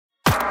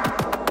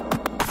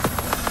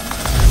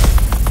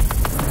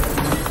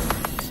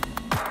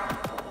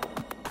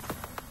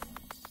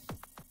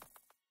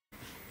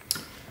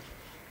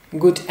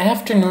Good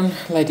afternoon,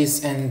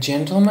 ladies and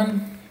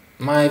gentlemen.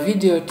 My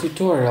video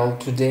tutorial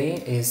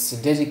today is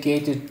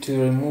dedicated to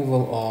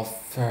removal of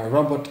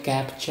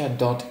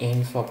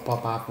Robotcaptcha.info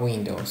pop-up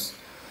windows.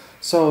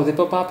 So the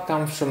pop-up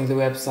comes from the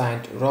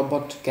website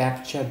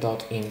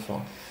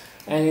Robotcaptcha.info,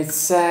 and it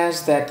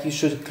says that you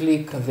should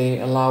click the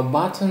allow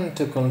button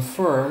to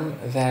confirm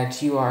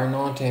that you are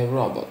not a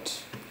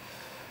robot.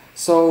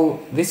 So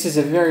this is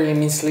a very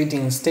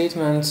misleading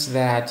statement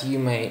that you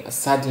may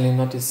suddenly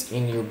notice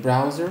in your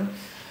browser.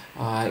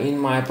 In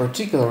my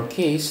particular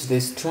case,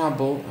 this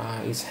trouble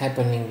is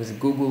happening with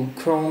Google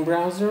Chrome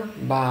browser,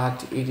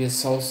 but it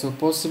is also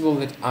possible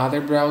that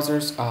other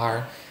browsers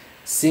are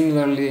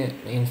similarly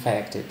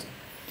infected.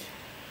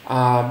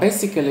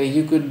 Basically,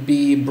 you could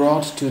be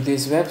brought to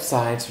this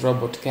website,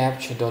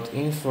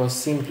 Robotcaptcha.info,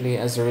 simply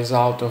as a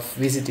result of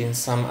visiting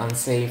some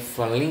unsafe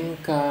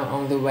link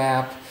on the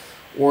web,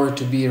 or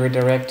to be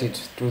redirected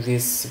to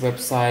this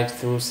website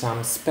through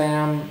some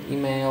spam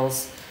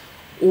emails,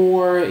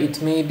 or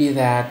it may be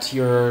that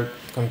your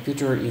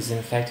computer is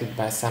infected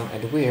by some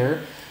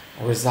adware,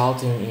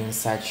 resulting in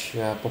such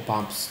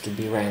pop-ups to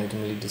be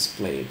randomly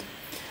displayed.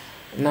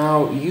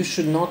 Now, you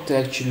should not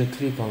actually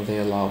click on the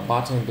allow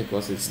button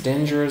because it's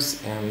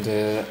dangerous, and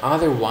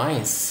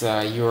otherwise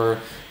your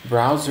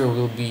browser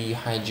will be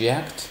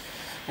hijacked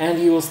and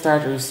you will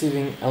start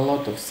receiving a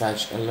lot of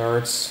such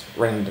alerts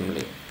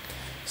randomly.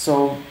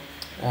 So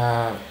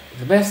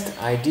the best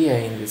idea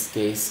in this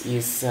case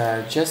is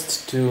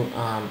just to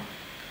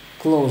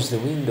close the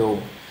window,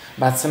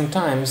 but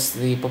sometimes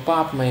the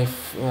pop-up may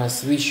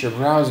switch your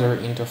browser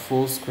into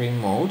full screen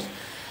mode,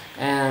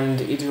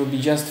 and it will be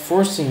just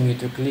forcing you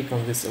to click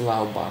on this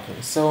allow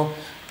button. So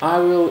I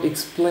will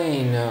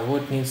explain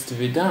what needs to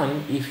be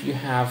done if you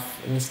have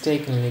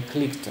mistakenly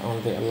clicked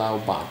on the allow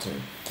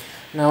button.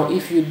 Now,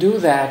 if you do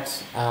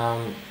that,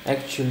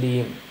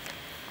 actually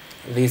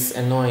these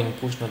annoying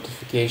push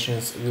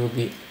notifications will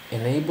be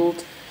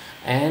enabled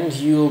and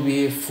you will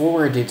be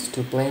forwarded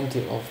to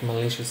plenty of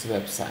malicious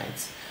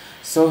websites.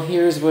 So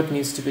here's what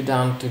needs to be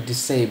done to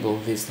disable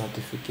these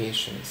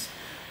notifications.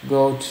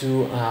 Go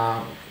to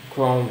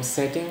Chrome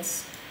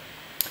settings,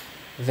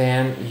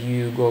 then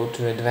you go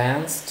to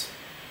advanced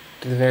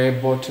to the very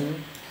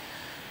bottom,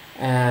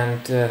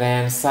 and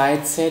then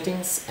site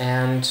settings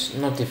and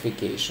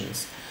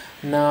notifications.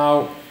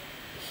 Now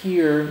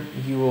here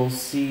you will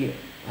see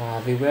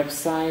the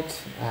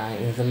website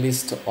in the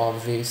list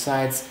of the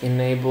sites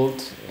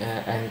enabled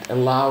and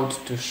allowed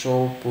to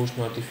show push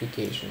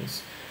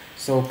notifications.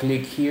 So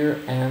click here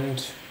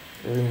and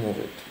remove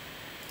it.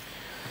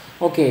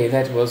 Okay,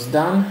 that was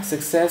done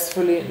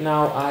successfully.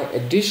 Now I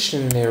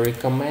additionally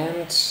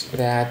recommend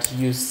that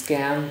you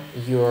scan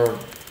your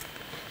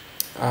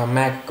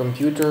Mac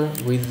computer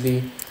with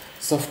the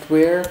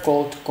software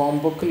called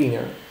Combo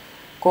Cleaner.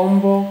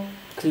 Combo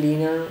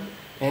Cleaner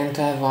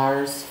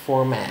Antivirus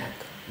for Mac.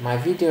 My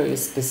video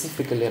is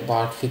specifically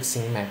about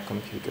fixing Mac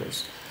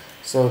computers.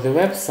 So the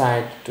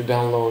website to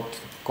download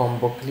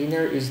Combo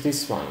Cleaner is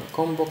this one,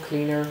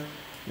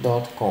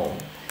 combocleaner.com.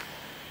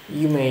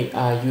 You may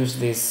use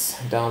this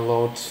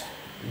download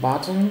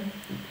button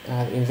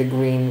in the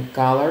green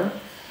color.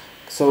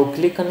 So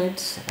click on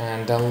it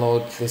and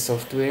download the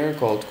software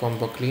called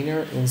Combo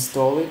Cleaner,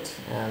 install it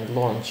and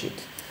launch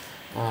it.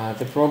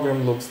 The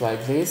program looks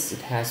like this.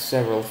 It has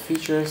several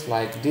features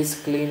like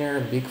disk cleaner,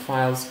 big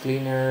files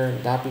cleaner,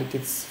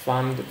 duplicates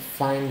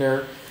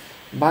finder,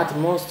 but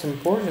most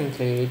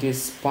importantly it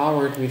is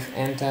powered with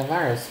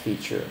antivirus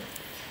feature.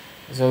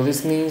 So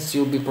this means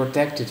you'll be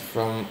protected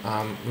from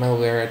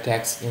malware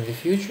attacks in the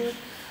future.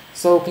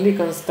 So click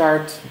on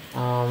start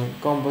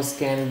combo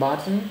scan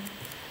button,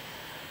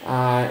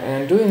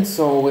 and doing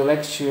so will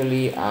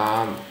actually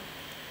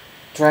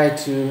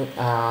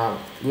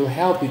will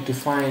help you to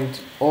find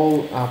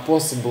all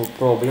possible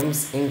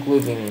problems,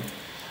 including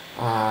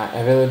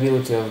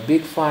availability of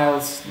big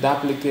files,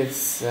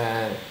 duplicates,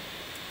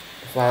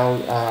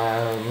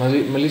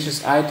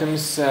 malicious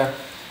items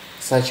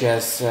such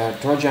as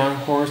Trojan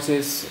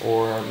horses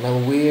or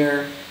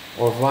malware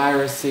or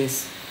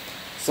viruses.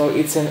 So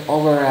it's an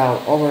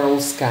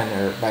overall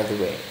scanner, by the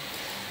way.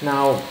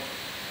 Now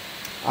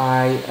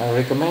I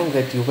recommend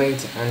that you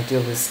wait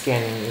until the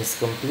scanning is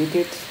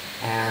completed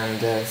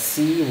and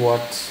see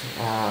what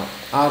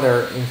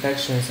other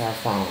infections are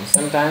found.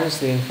 Sometimes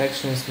the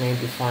infections may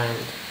be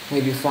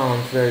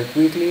found very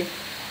quickly,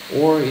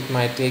 or it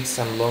might take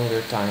some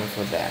longer time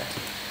for that.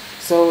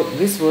 So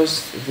this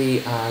was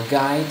the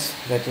guide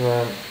that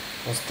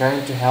was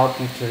trying to help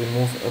you to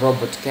remove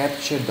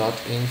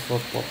Robotcaptcha.info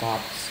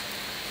pop-ups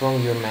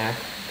from your Mac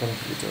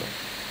computer.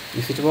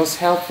 If it was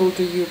helpful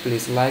to you,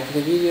 please like the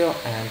video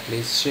and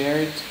please share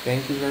it.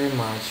 Thank you very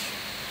much.